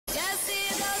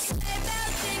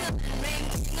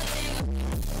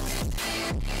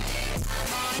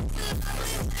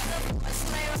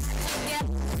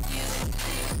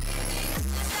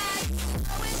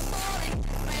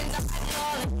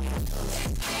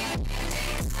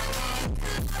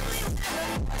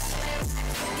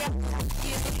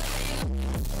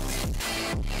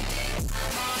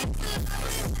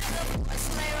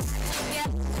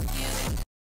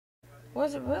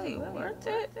Was it really worth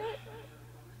it?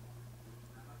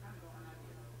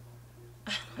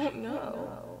 I don't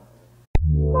know.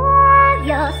 Love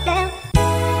yourself.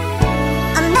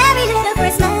 A merry little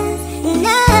Christmas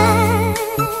night.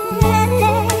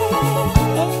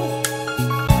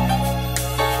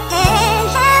 And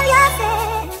have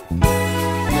yourself a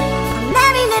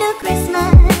merry little Christmas.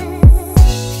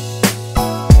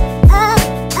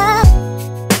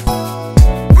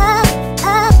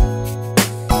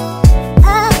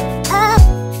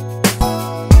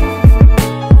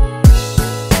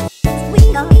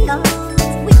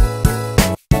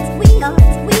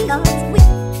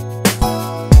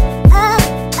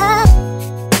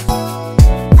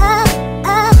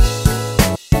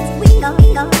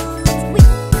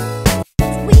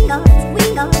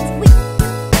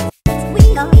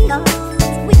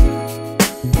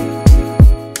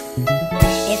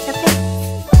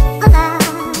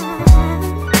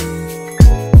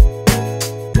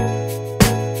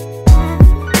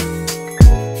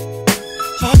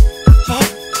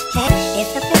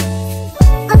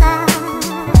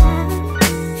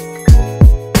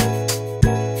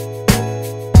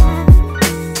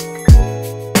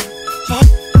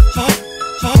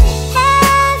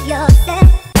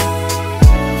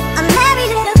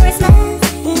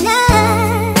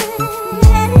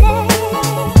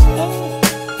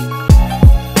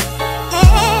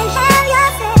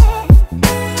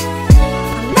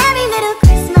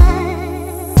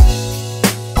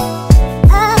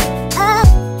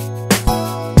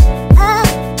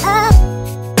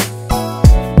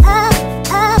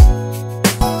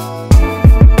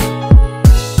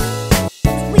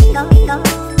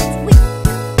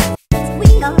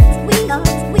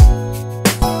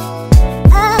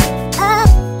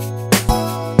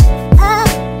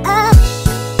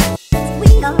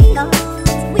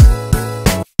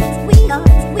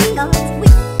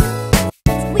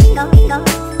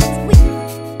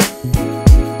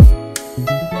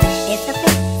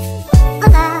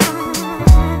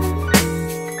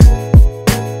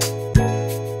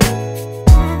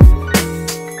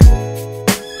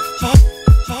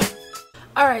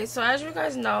 Alright, so as you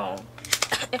guys know,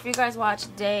 if you guys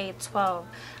watch day 12,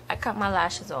 I cut my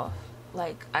lashes off.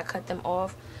 Like, I cut them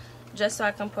off just so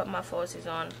I can put my falsies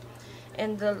on.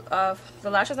 And the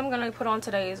lashes I'm going to put on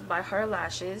today is by Her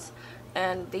Lashes.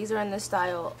 And these are in the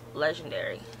style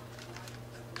Legendary.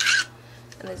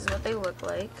 And this is what they look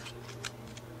like.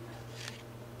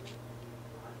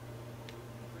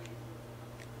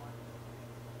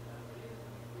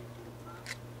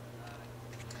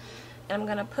 And I'm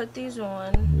gonna put these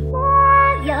on.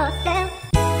 Love yourself.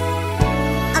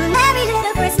 A merry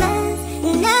little Christmas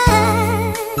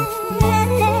night.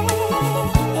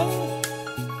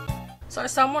 So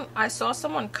I saw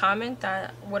someone comment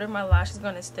that what are my lashes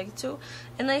gonna stick to,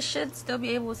 and they should still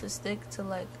be able to stick to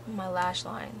like my lash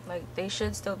line. Like they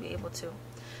should still be able to,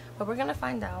 but we're gonna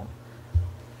find out.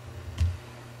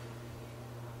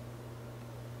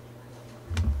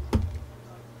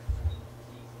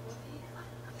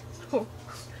 Oh,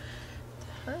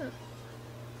 that hurt.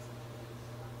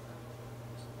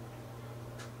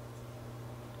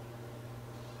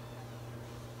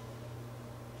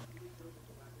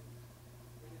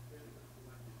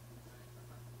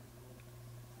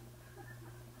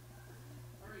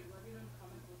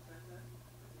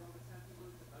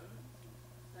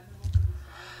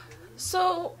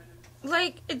 So,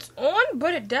 like, it's on,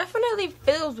 but it definitely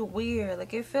feels weird.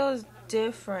 Like, it feels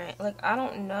different. Like, I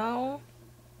don't know.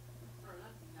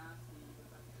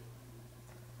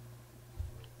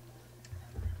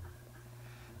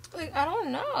 Like, I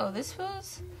don't know. This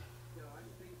feels...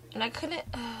 And I couldn't...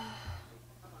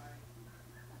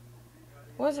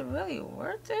 Was it really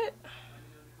worth it?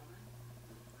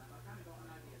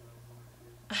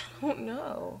 I don't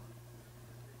know.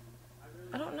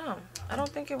 I don't know. I don't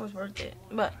think it was worth it.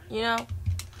 But, you know,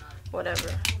 whatever.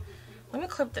 Let me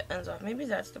clip the ends off. Maybe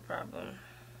that's the problem.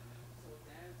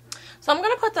 So I'm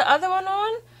going to put the other one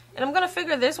on. And I'm going to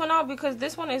figure this one out because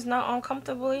this one is not on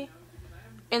comfortably.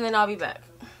 And then I'll be back.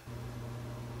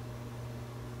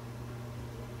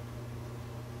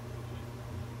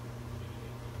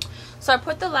 So I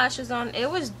put the lashes on. It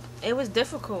was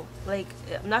difficult. Like,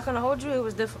 I'm not going to hold you. It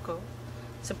was difficult.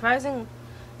 Surprising,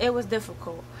 it was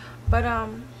difficult. But,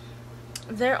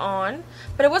 they're on.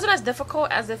 But it wasn't as difficult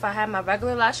as if I had my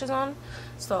regular lashes on.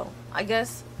 So, I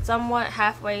guess somewhat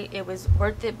halfway it was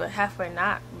worth it, but halfway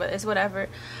not. But it's whatever.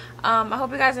 I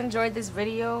hope you guys enjoyed this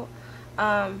video.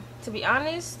 To be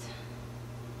honest,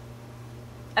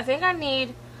 I think I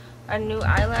need a new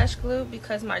eyelash glue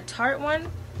because my Tarte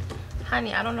one,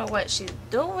 honey, I don't know what she's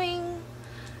doing,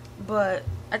 but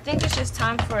I think it's just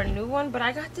time for a new one, but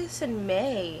I got this in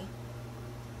May.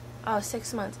 Oh,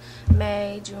 6 months.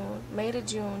 May to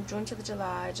June, June to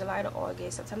July, July to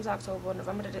August, September to October,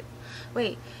 November to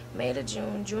wait, May to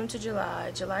June, June to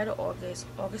July, July to August,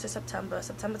 August to September,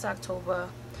 September to October,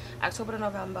 October to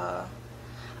November.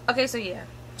 Okay, so yeah.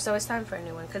 So it's time for a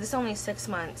new one because it's only 6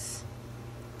 months.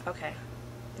 Okay.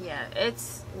 Yeah,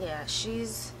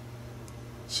 she's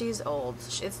old.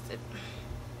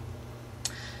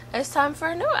 It's time for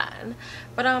a new one.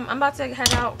 But I'm about to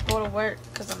head out, go to work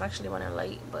because I'm actually running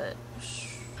late. But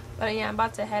yeah, I'm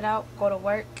about to head out, go to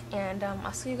work, and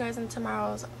I'll see you guys in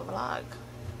tomorrow's vlog.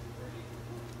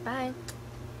 Bye.